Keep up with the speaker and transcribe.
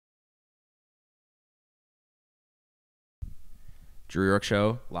Drew Yorke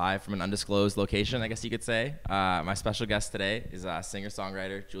Show, live from an undisclosed location, I guess you could say. My special guest today is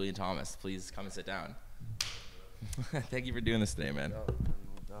singer-songwriter Julian Thomas. Please come and sit down. Thank you for doing this today, man.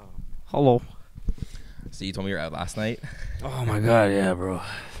 Hello. So you told me you were out last night? Oh my god, yeah, bro.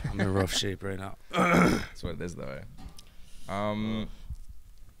 I'm in rough shape right now. That's what it is, though.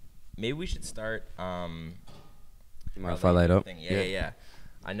 Maybe we should start. You mind if I light up? Yeah.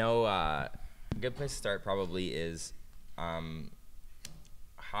 I know a good place to start probably is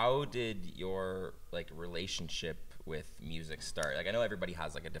how did your relationship with music start? Like, I know everybody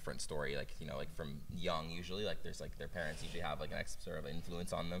has like a different story, like, you know, like from young usually, like there's like their parents usually have like an sort of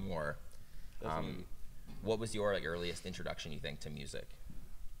influence on them, or what was your earliest introduction, you think, to music?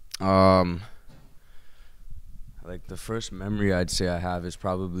 Like the first memory I'd say I have is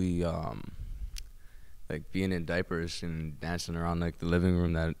probably like being in diapers and dancing around like the living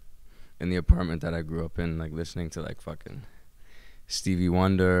room that in the apartment that I grew up in, like listening to like fucking Stevie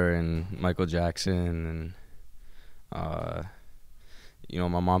Wonder and Michael Jackson, and you know,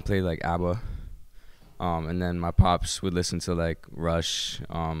 my mom played like ABBA, and then my pops would listen to like Rush,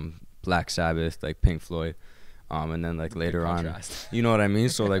 Black Sabbath, like Pink Floyd, and then like later on, you know what I mean?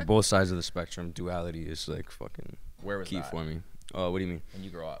 So like both sides of the spectrum, duality is like fucking key for me. What do you mean? When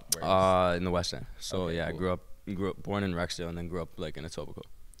you grow up? In the West End. So okay, yeah, cool. I grew up born in Rexdale and then grew up like in Etobicoke.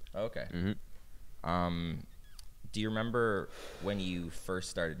 Okay. Mm-hmm. Do you remember when you first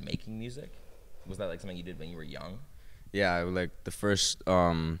started making music? Was that like something you did when you were young? Yeah, like the first,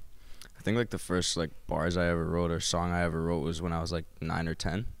 I think like the first like bars I ever wrote or song I ever wrote was when I was like 9 or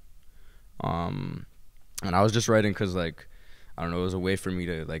 10. And I was just writing because like, I don't know, it was a way for me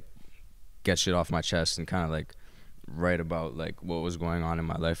to like get shit off my chest and kind of like write about like what was going on in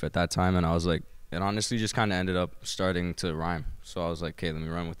my life at that time. And I was like, it honestly just kind of ended up starting to rhyme. So I was like, okay, let me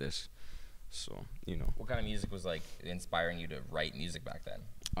run with this. So, you know. What kind of music was like inspiring you to write music back then?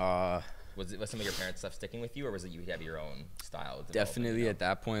 Was some of your parents' stuff sticking with you, or was it you have your own style? Definitely at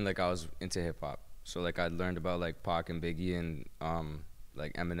that point, like I was into hip hop. So like I learned about like Pac and Biggie, and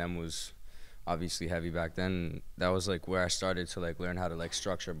like Eminem was obviously heavy back then. That was like where I started to like learn how to like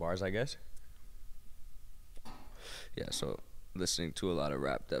structure bars, I guess. Yeah, so listening to a lot of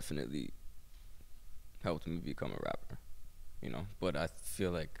rap definitely helped me become a rapper, you know. But I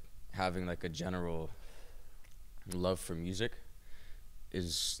feel like having like a general love for music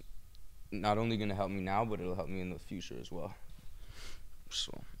is not only going to help me now, but it'll help me in the future as well.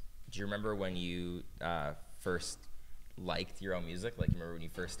 So, do you remember when you first liked your own music? Like, remember when you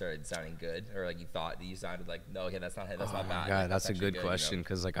first started sounding good, or like you thought that you sounded like, no, okay, that's not bad. Oh my God, that's a good question,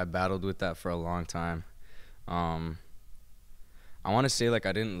 because like I battled with that for a long time. I want to say like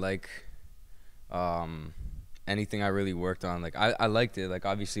I didn't like anything I really worked on. Like I liked it. Like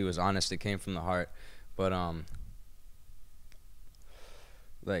obviously it was honest. It came from the heart. But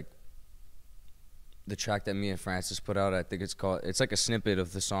like the track that me and Francis put out, I think it's like a snippet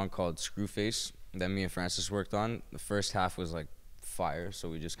of the song called Screwface that me and Francis worked on. The first half was like fire, so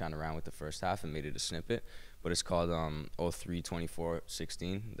we just kind of ran with the first half and made it a snippet. But it's called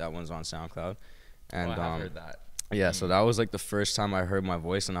 032416. That one's on SoundCloud. And I've heard that. Yeah, so that was like the first time I heard my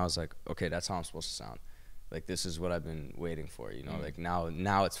voice, and I was like, okay, that's how I'm supposed to sound. Like, this is what I've been waiting for, you know? Like, now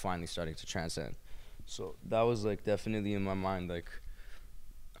it's finally starting to transcend. So that was like definitely in my mind, like,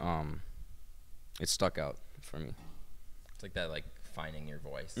 it stuck out for me. It's like that, like finding your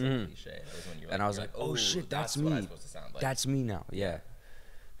voice, like cliche. When you're, like, and I was like, oh shit, that's me. What I'm supposed to sound like. That's me now, yeah.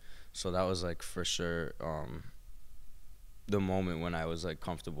 So that was like for sure the moment when I was like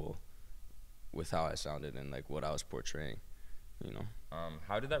comfortable with how I sounded and like what I was portraying, you know.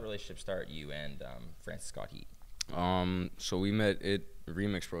 How did that relationship start, you and Francis Scott Heat? So we met at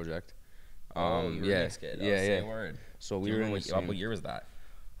Remix Project. You remixed it. Yeah. Say a word. So we were in what year was that?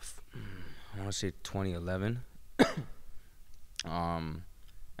 I want to say 2011. And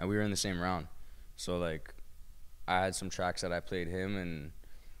we were in the same round. So like I had some tracks that I played him, and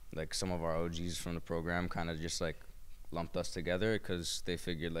like some of our OGs from the program kind of just like lumped us together because they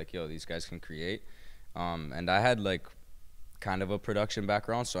figured like, yo, these guys can create. And I had like kind of a production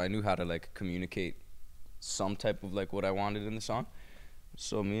background, so I knew how to like communicate some type of like what I wanted in the song.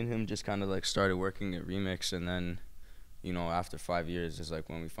 So me and him just kind of like started working at Remix, and then, you know, after 5 years is like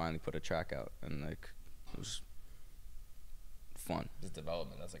when we finally put a track out, and like it was fun. Just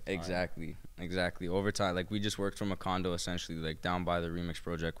development, that's like fun. Exactly. Over time, like we just worked from a condo essentially, like down by the Remix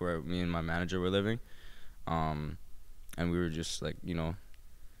Project where me and my manager were living. And we were just like, you know,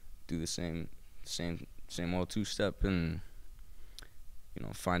 do the same old two-step and, you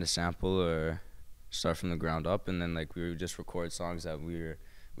know, find a sample or start from the ground up, and then like we would just record songs that we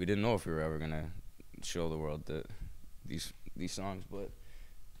didn't know if we were ever gonna show the world that these songs, but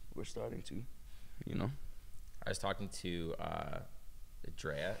we're starting to, you know. I was talking to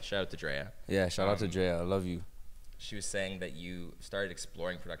Drea. Shout out to Drea. Yeah, shout out to Drea. I love you. She was saying that you started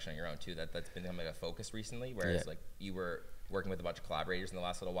exploring production on your own too. That's been becoming a focus recently. Whereas like you were working with a bunch of collaborators in the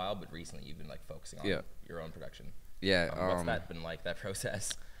last little while, but recently you've been like focusing on your own production. Yeah. What's that been like, that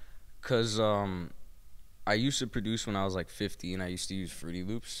process? Cause I used to produce when I was like 15. I used to use Fruity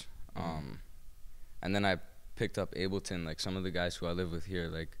Loops, and then I picked up Ableton. Like some of the guys who I live with here,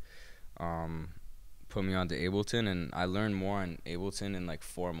 like, put me onto Ableton, and I learned more on Ableton in like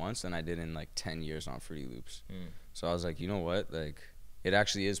 4 months than I did in like 10 years on Fruity Loops. So I was like, you know what? Like, it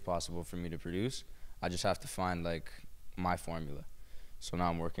actually is possible for me to produce. I just have to find like my formula. So now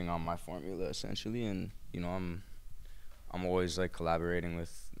I'm working on my formula essentially, and you know, I'm always like collaborating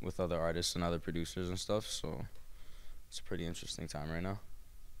with other artists and other producers and stuff. So it's a pretty interesting time right now.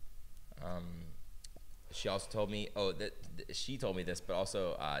 She also told me, she told me this, but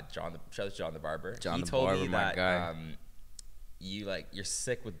also John the barber. John he the told barber, me my that guy. You're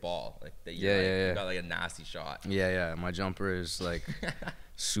sick with ball, like that. You got like a nasty shot. Yeah. My jumper is like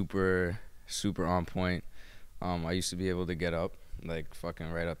super on point. I used to be able to get up like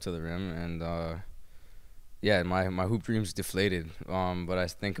fucking right up to the rim, and yeah, my hoop dream's deflated. But I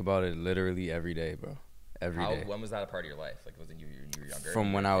think about it literally every day, bro. Every day. When was that a part of your life? Like, was it you were younger?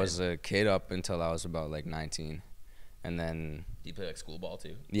 From when I was a kid up until I was about like 19, and then. Do you play like school ball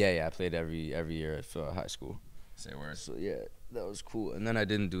too? Yeah. I played every year at high school. Say word. So yeah, that was cool. And then I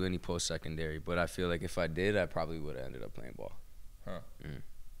didn't do any post-secondary, but I feel like if I did, I probably would have ended up playing ball. Huh.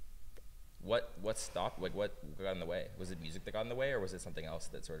 What stopped? Like, what got in the way? Was it music that got in the way, or was it something else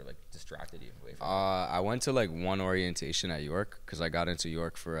that sort of like distracted you away from it? I went to like one orientation at York because I got into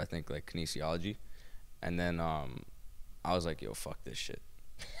York for I think like kinesiology. And then I was like, yo, fuck this shit.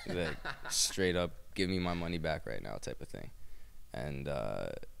 Like, straight up, give me my money back right now type of thing. And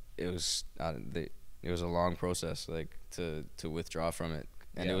it was a long process, like, to withdraw from it.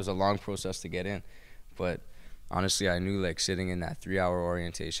 And it was a long process to get in. But honestly, I knew, like, sitting in that 3-hour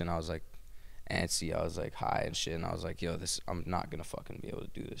orientation, I was, like, antsy. I was, like, high and shit. And I was like, yo, I'm not going to fucking be able to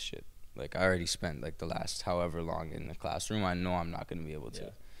do this shit. Like, I already spent, like, the last however long in the classroom. I know I'm not going to be able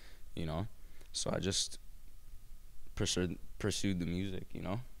to, you know? So I just pursued the music, you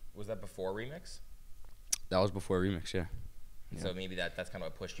know. Was that before Remix? That was before Remix, yeah. So maybe that's kind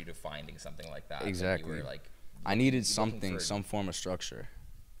of what pushed you to finding something like that. Exactly. Like you were like, I needed something, some form of structure.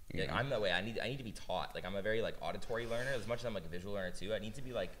 Yeah, I'm that way. I need to be taught. Like, I'm a very like auditory learner as much as I'm like a visual learner too. I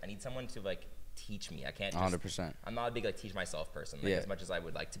need someone to like teach me. I can't just 100%. I'm not a big like teach myself person. Like, as much as I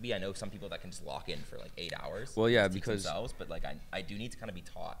would like to be. I know some people that can just lock in for like 8 hours. Well, yeah, teach because themselves, but like I do need to kind of be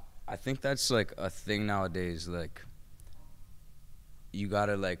taught. I think that's like a thing nowadays. Like, you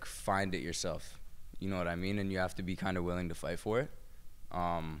gotta like find it yourself. You know what I mean? And you have to be kind of willing to fight for it.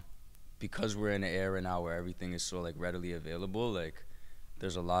 Because we're in an era now where everything is so like readily available. Like,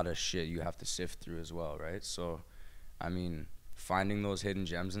 there's a lot of shit you have to sift through as well, right? So, I mean, finding those hidden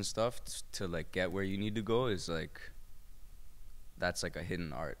gems and stuff to like get where you need to go is like, that's like a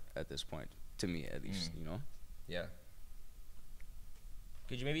hidden art at this point, to me at least, you know? Yeah.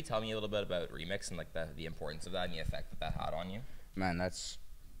 Could you maybe tell me a little bit about Remix and like the importance of that and the effect that had on you? Man, that's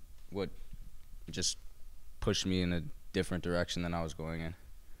what just pushed me in a different direction than I was going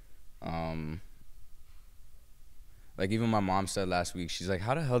in. Like, even my mom said last week, she's like,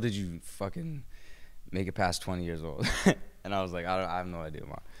 how the hell did you fucking make it past 20 years old? And I was like, I have no idea,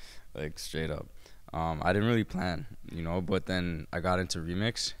 Mom. Like, straight up. I didn't really plan, you know, but then I got into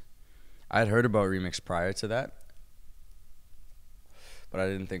Remix. I had heard about Remix prior to that, but I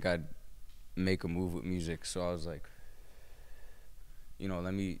didn't think I'd make a move with music. So I was like, you know,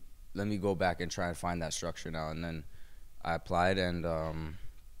 let me go back and try and find that structure now. And then I applied, and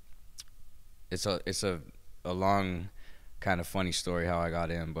it's a long kind of funny story how I got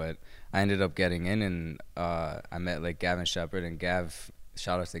in, but I ended up getting in, and I met like Gavin Shepard, and Gav,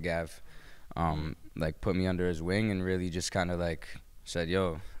 shout out to Gav, like put me under his wing and really just kind of like said,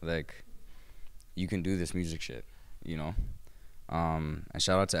 yo, like, you can do this music shit, you know. And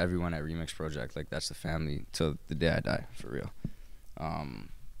shout out to everyone at Remix Project. Like, that's the family till the day I die, for real.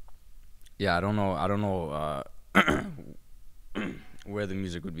 Yeah, I don't know where the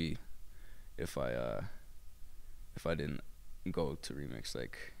music would be if I didn't go to Remix.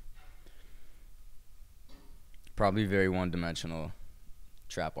 Like, probably very one-dimensional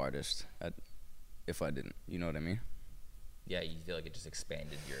trap artist if I didn't, you know what I mean? Yeah, you feel like it just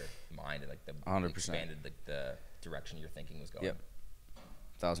expanded your mind and like 100%. expanded the direction your thinking was going. Yep,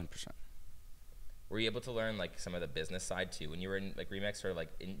 1000%. were you able to learn like some of the business side too when you were in like remix, or like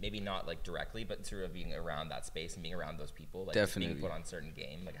maybe not like directly, but sort of being around that space and being around those people, like Definitely. being put on certain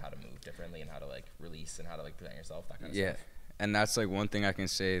game, like how to move differently and how to like release and how to like present yourself, that kind of Yeah, stuff. and that's like one thing I can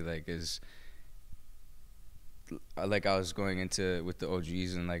say, like, is like I was going into with the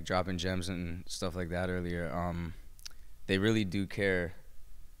OGs and like dropping gems and stuff like that earlier. They really do care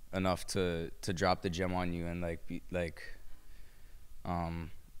enough to drop the gem on you and like be like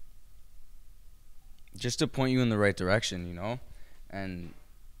just to point you in the right direction, you know. And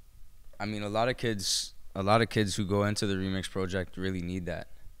I mean, a lot of kids who go into the remix project really need that,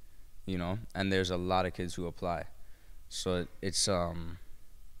 you know. And there's a lot of kids who apply, so it's a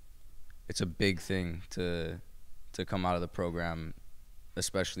big thing to come out of the program,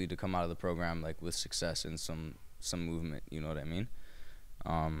 especially to come out of the program like with success and some movement, you know what I mean.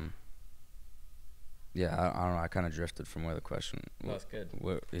 Yeah, I don't know, I kind of drifted from where the question. No, that's good.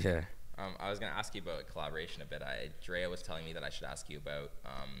 Yeah. I was gonna ask you about collaboration a bit. Drea was telling me that I should ask you about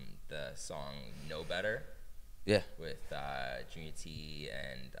the song "Know Better." Yeah. With Junior T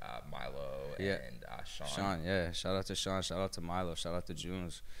and Milo and Sean. Sean, yeah. Shout out to Sean. Shout out to Milo. Shout out to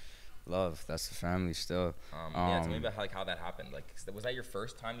Junes. Love. That's the family still. Yeah, tell me about how that happened. Like, was that your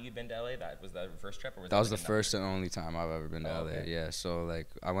first time you'd been to LA? Was that your first trip, or that was the first and only time I've ever been to LA. Okay. Yeah. So like,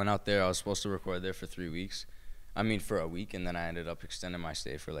 I went out there. I was supposed to record there for 3 weeks. I mean, for a week, and then I ended up extending my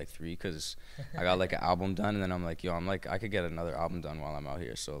stay for like 3 because I got like an album done, and then I'm like, I could get another album done while I'm out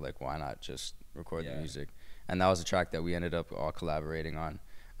here. So like, why not just record the music? And that was a track that we ended up all collaborating on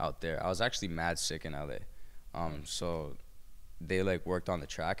out there. I was actually mad sick in LA, so they like worked on the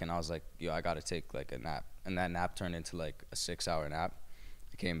track, and I was like, I gotta take like a nap, and that nap turned into like a 6-hour nap.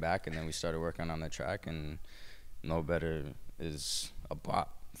 I came back, and then we started working on the track, and Know Better is a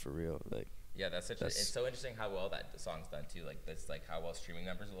bop for real, like. Yeah, it's so interesting how well that song's done too. Like that's like how well streaming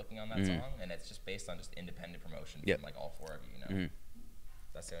numbers are looking on that song, and it's just based on just independent promotion from like all 4 of you. You know,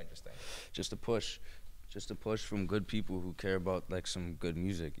 that's so interesting. Just a push from good people who care about like some good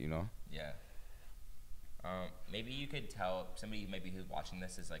music, you know. Yeah. Maybe you could tell somebody maybe who's watching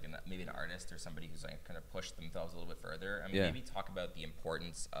this is like maybe an artist or somebody who's like kind of pushed themselves a little bit further. I mean, maybe talk about the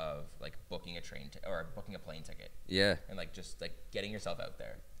importance of like booking a or booking a plane ticket. Yeah. And like just like getting yourself out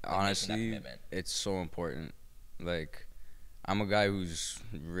there. Like, honestly, it's so important. Like, I'm a guy who's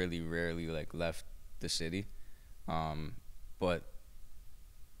really rarely like left the city, but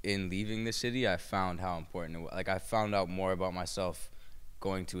in leaving the city, I found how important it was. Like, I found out more about myself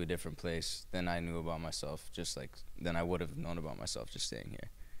going to a different place than I knew about myself, just like than I would have known about myself just staying here.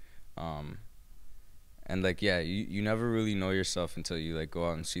 And like, yeah, you never really know yourself until you like go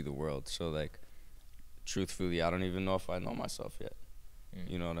out and see the world. So like, truthfully, I don't even know if I know myself yet.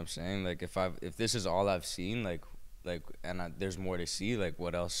 You know what I'm saying? Like, if this is all I've seen, there's more to see, like,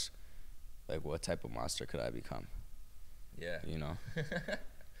 what else, like, what type of monster could I become? Yeah. You know?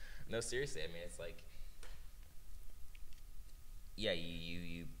 No, seriously. I mean, it's like, yeah,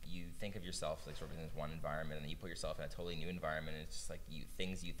 you think of yourself like sort of in this one environment, and then you put yourself in a totally new environment, and it's just like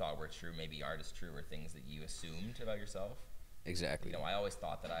things you thought were true maybe aren't as true, or things that you assumed about yourself. Exactly. You know, I always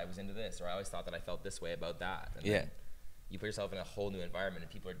thought that I was into this, or I always thought that I felt this way about that. And yeah. You put yourself in a whole new environment, and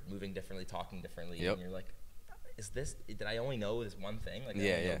people are moving differently, talking differently, and you're like, did I only know this one thing? Like, I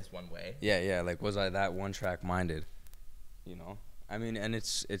only know this one way? Yeah, like, was I that one-track minded? You know? I mean, and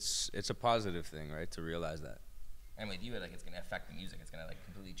it's a positive thing, right, to realize that. And with you, like, it's going to affect the music. It's going to, like,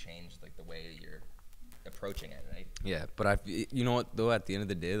 completely change, like, the way you're approaching it, right? Yeah, but you know what, though, at the end of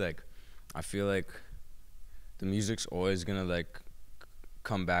the day, like, I feel like the music's always going to, like,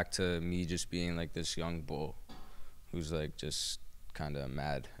 come back to me just being, like, this young bull who's like just kind of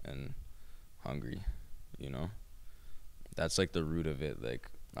mad and hungry, you know. That's like the root of it. Like,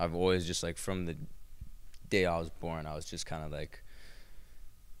 I've always just like from the day I was born, I was just kind of like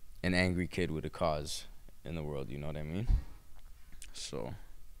an angry kid with a cause in the world, you know what I mean? So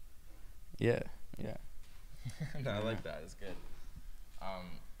yeah. No, I like that. It's good.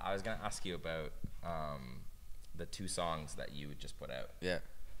 I was gonna ask you about the 2 songs that you just put out. Yeah.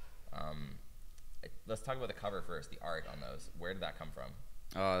 Let's talk about the cover first, the art on those. Where did that come from?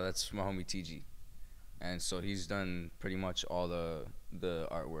 That's my homie TG. And so he's done pretty much all the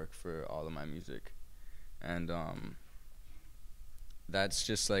artwork for all of my music. And that's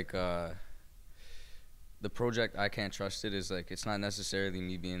just like the project I Can't Trust It is like, it's not necessarily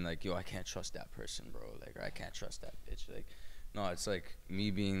me being like, I can't trust that person, bro, like, or I can't trust that bitch. Like, no, it's like me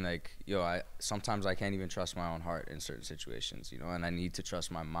being like, sometimes I can't even trust my own heart in certain situations, you know, and I need to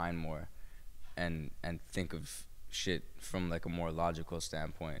trust my mind more and think of shit from like a more logical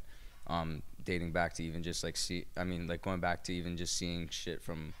standpoint, dating back to even just like going back to even just seeing shit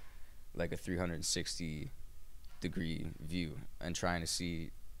from like a 360-degree view and trying to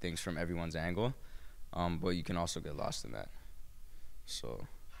see things from everyone's angle, but you can also get lost in that. So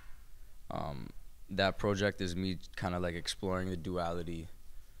that project is me kind of like exploring the duality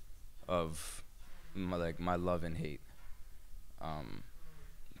of my love and hate,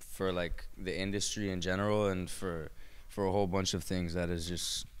 for like the industry in general, and for a whole bunch of things that is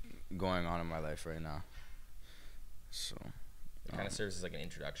just going on in my life right now. So it kind of serves as like an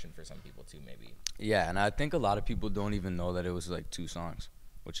introduction for some people too, maybe. Yeah, and I think a lot of people don't even know that it was like 2 songs,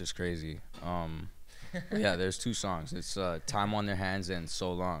 which is crazy. Yeah, there's 2 songs. It's Time on Their Hands and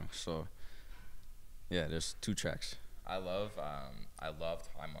So Long. So yeah, there's 2 tracks. I love Time on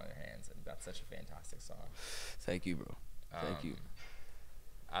Their Hands. I think that's such a fantastic song. Thank you, bro. Thank you.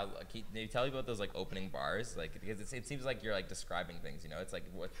 Can you tell me about those like opening bars? Like, because it seems like you're like describing things, you know? It's like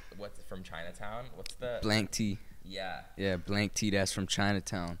what's from Chinatown? What's the blank tee? Yeah. Yeah, blank tee. That's from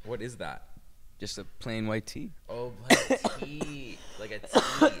Chinatown. What is that? Just a plain white tee. Oh, blank tee. Like a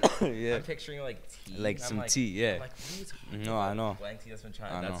tea. Yeah. I'm picturing like tea. Like some tea. Yeah. I'm like, what are you talking No, about? I know. Blank tee. That's from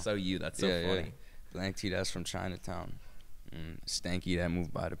China. That's so you. That's so funny. Yeah. Blank tee. That's from Chinatown. Stanky that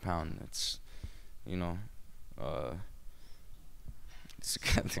moved by the pound. That's, you know, it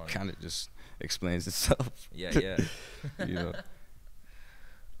kind of just explains itself. Yeah. You know.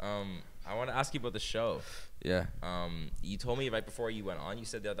 I want to ask you about the show. Yeah. You told me right before you went on, you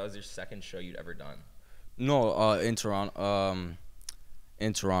said that was your second show you'd ever done. No, in Toronto.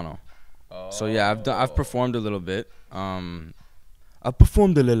 Oh. So yeah, I've performed a little bit. I've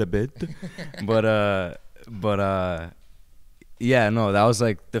performed a little bit, but yeah, no, that was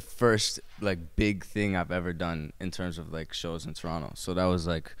like the first like big thing I've ever done in terms of like shows in Toronto. So that was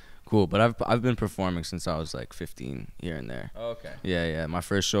like cool. But I've been performing since I was like 15 here and there. Oh, okay. Yeah. My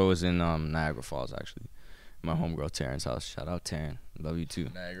first show was in Niagara Falls, actually. My homegirl Taryn's house. Shout out Taryn. Love you too.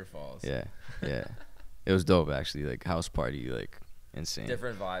 Niagara Falls. Yeah. It was dope, actually. Like house party, like insane.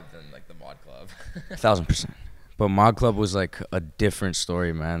 Different vibe than like the Mod Club. 1000%. But Mod Club was like a different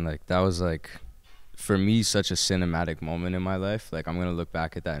story, man. Like that was like, for me, such a cinematic moment in my life. Like I'm gonna look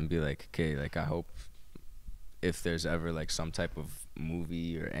back at that and be like, okay, like I hope if there's ever like some type of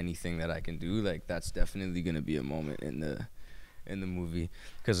movie or anything that I can do, like that's definitely gonna be a moment in the movie.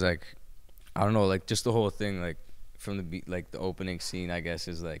 Cause like I don't know, like just the whole thing, like from the opening scene, I guess,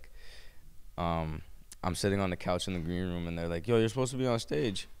 is like I'm sitting on the couch in the green room and they're like, yo, you're supposed to be on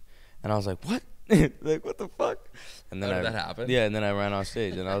stage, and I was like, what? Like, what the fuck? And then that happened? Yeah, and then I ran on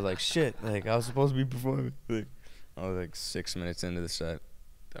stage and I was like, shit, like I was supposed to be performing. Like, I was like 6 minutes into the set.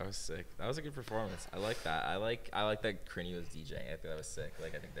 That was sick. That was a good performance. I like that. I like that Crinny was DJing. I think that was sick.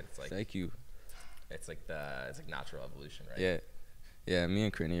 Like I think that it's like, thank you. It's like natural evolution, right? Yeah. Me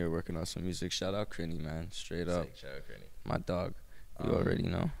and Crinny are working on some music. Shout out Crinny, man. Straight up. Sick. Shout out Crinny. My dog. You already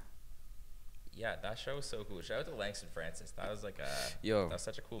know. Yeah, that show was so cool. Shout out to Langston Francis. That was like that was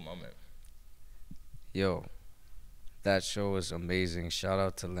such a cool moment. Yo, that show was amazing. Shout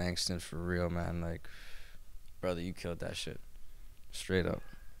out to Langston for real, man. Like, brother, you killed that shit. Straight up.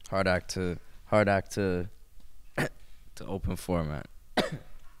 Hard act to open for, man.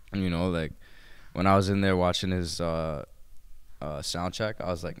 And you know, like when I was in there watching his sound check, I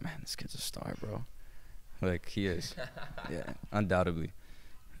was like, man, this kid's a star, bro. Like he is. Yeah, undoubtedly.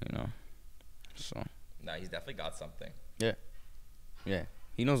 You know. So. No, he's definitely got something. Yeah.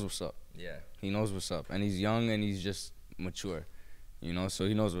 He knows what's up. Yeah. He knows what's up. And he's young and he's just mature. You know, so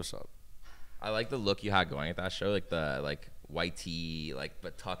he knows what's up. I like the look you had going at that show, like the white tee,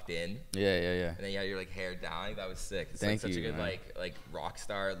 but tucked in. Yeah. And then you had your like hair down. That was sick. It's Thank like such you, a good man. like rock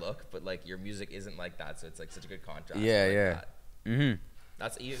star look, but like your music isn't like that, so it's like such a good contrast. Yeah. That.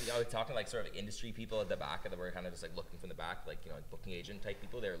 That's even talking like sort of like industry people at the back that were kind of just like looking from the back, like like booking agent type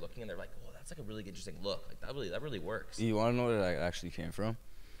people. They were looking and they're like, "Oh, that's like a really interesting look. Like that really works." You want to know where that actually came from?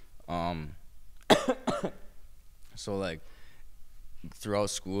 So like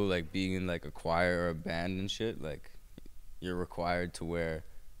throughout school, like being in like a choir or a band and shit, like you're required to wear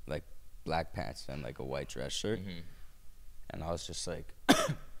like black pants and like a white dress shirt. And I was just like,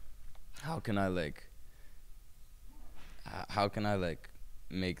 how can I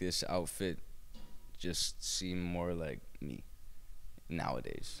make this outfit just seem more like me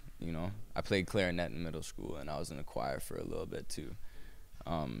nowadays, you know? I played clarinet in middle school and I was in a choir for a little bit too.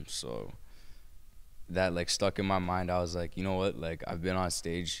 So that like stuck in my mind. I was like, you know what? Like I've been on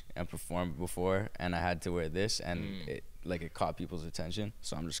stage and performed before and I had to wear this and it caught people's attention.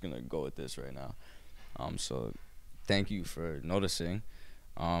 So I'm just going to go with this right now. So thank you for noticing.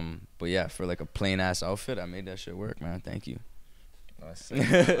 But yeah, for like a plain ass outfit, I made that shit work, man. Thank you.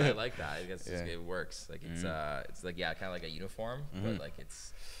 I like that. I guess Yeah. it works. Like it's like kind of like a uniform, but like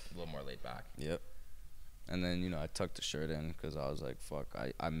it's a little more laid back. Yep. And then, you know, I tucked the shirt in because I was like, fuck,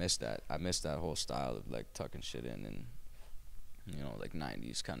 I missed that. I missed that whole style of, like, tucking shit in and, you know, like,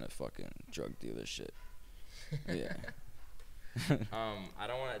 90s kind of fucking drug dealer shit. Yeah. I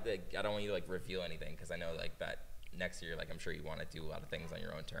don't want you to, like, reveal anything because I know, like, that next year, like, I'm sure you want to do a lot of things on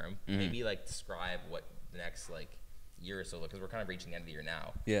your own term. Maybe, like, describe what the next, like, year or so, because we're kind of reaching the end of the year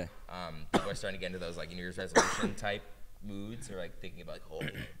now. Yeah. People are starting to get into those, like, New Year's resolution type moods, or like thinking about like, oh,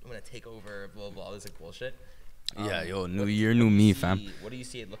 I'm gonna take over, blah blah, all this like bullshit. Yeah, yo, new year, new me, fam. What do you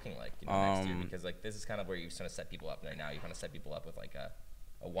see it looking like, you know, next year? Because like this is kind of where you kind of set people up right now. You kind of set people up with like a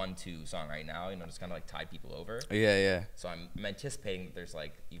 1-2 song right now, you know, just kind of like tie people over. Yeah. So I'm anticipating that there's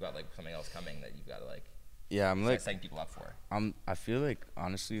like you got like something else coming that you've got to like. Yeah, I'm like setting people up for. I feel like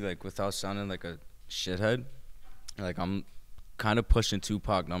honestly, like without sounding like a shithead, like I'm kind of pushing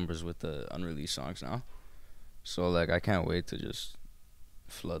Tupac numbers with the unreleased songs now. So, like, I can't wait to just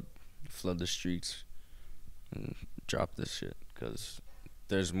flood the streets and drop this shit. Because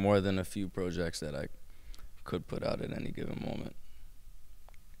there's more than a few projects that I could put out at any given moment.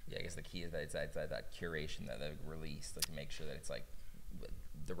 Yeah, I guess the key is that it's that curation, that release, like, make sure that it's, like,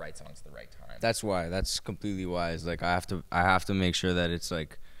 the right songs at the right time. That's why. That's completely why. It's like, I have to make sure that it's,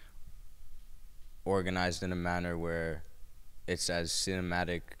 like, organized in a manner where it's as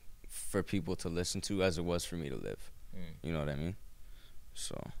cinematic for people to listen to as it was for me to live. You know what I mean?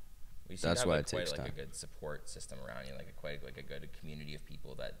 So that's why it takes time. Like a good support system around you, like a good community of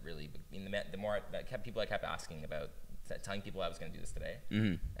people that really. I mean, the more that people I kept asking about, telling people I was going to do this today,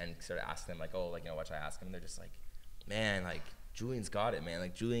 and sort of asking them like, oh, like, you know, what should I ask them? They're just like, man, like Julian's got it, man.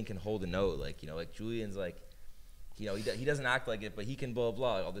 Like Julian can hold a note, like, you know, like Julian's like, you know, he doesn't act like it, but he can blah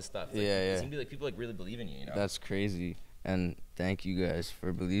blah, all this stuff. Like, it seems to be like people like really believe in you, you know. That's crazy. And thank you guys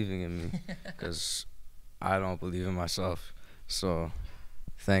for believing in me, because I don't believe in myself. So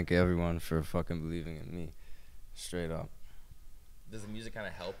thank everyone for fucking believing in me, straight up. Does the music kind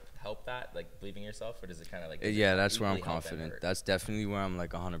of help that, like believing in yourself, or does it kind of like? Yeah, that's where I'm confident. That's definitely where I'm like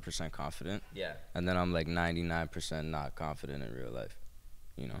 100% confident. Yeah. And then I'm like 99% not confident in real life,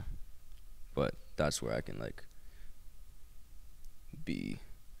 you know. But that's where I can like be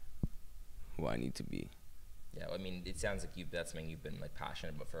who I need to be. Yeah, well, I mean, it sounds like that's something you've been like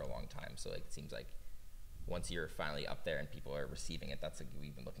passionate about for a long time. So like, it seems like once you're finally up there and people are receiving it, that's like what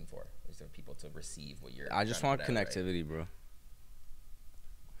we've been looking for. Is there people to receive what you're? I just want connectivity, bro.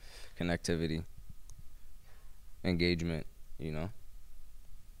 Connectivity, engagement. You know,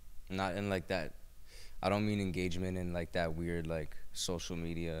 not in like that. I don't mean engagement in like that weird like social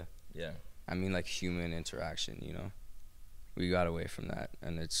media. Yeah. I mean like human interaction. You know, we got away from that,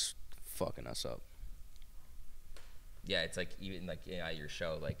 and it's fucking us up. Yeah, it's like even like at your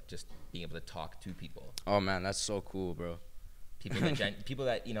show, like just being able to talk to people. Oh man, that's so cool, bro. People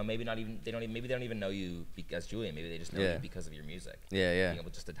that you know maybe they don't even know you as Julian. Maybe they just know you because of your music. Yeah. Being able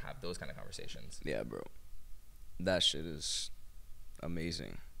just to have those kind of conversations. Yeah, bro. That shit is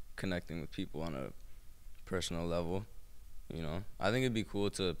amazing. Connecting with people on a personal level, you know. I think it'd be cool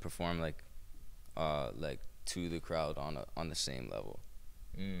to perform like to the crowd on the same level.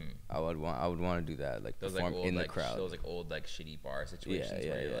 I would want to do that, like those perform like old, in the like, crowd. Those like old like shitty bar situations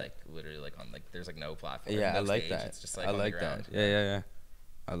where you're like literally like on like there's like no platform. Yeah, no I like stage. that. It's just like I on like the ground. that. Yeah.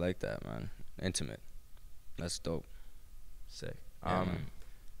 I like that, man. Intimate. That's dope. Sick. Yeah,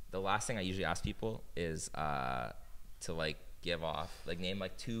 the last thing I usually ask people is to like give off like name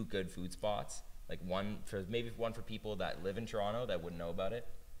like 2 good food spots. Like one for people that live in Toronto that wouldn't know about it.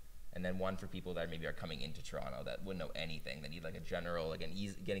 And then one for people that maybe are coming into Toronto that wouldn't know anything. They need like a general, like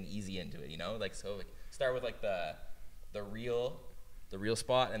getting easy into it, you know? Like, so like start with like the real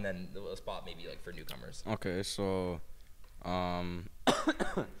spot, and then the spot maybe like for newcomers. Okay, so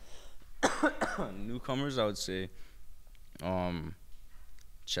newcomers, I would say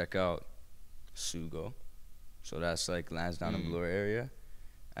check out Sugo. So that's like Lansdowne and Bloor area.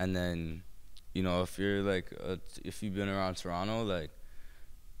 And then, you know, if you're like if you've been around Toronto, like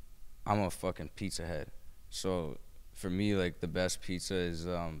I'm a fucking pizza head. So for me, like the best pizza is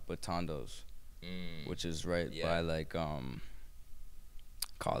Bitondo's, which is right by like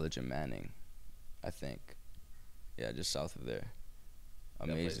College and Manning, I think. Yeah, just south of there.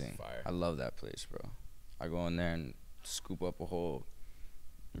 Amazing. I love that place, bro. I go in there and scoop up a whole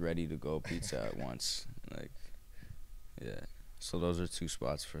ready to go pizza at once. Like, yeah. So those are 2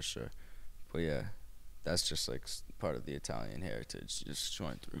 spots for sure. But yeah, that's just like part of the Italian heritage, just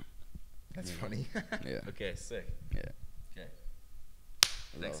showing through. That's funny. Yeah. Okay, sick. Yeah. Okay.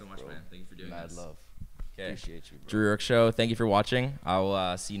 Thanks so much, bro. Man. Thank you for doing this. Mad love. Okay. Appreciate you, bro. Drew Yorke Show. Thank you for watching.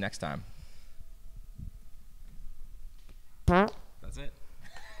 I'll see you next time.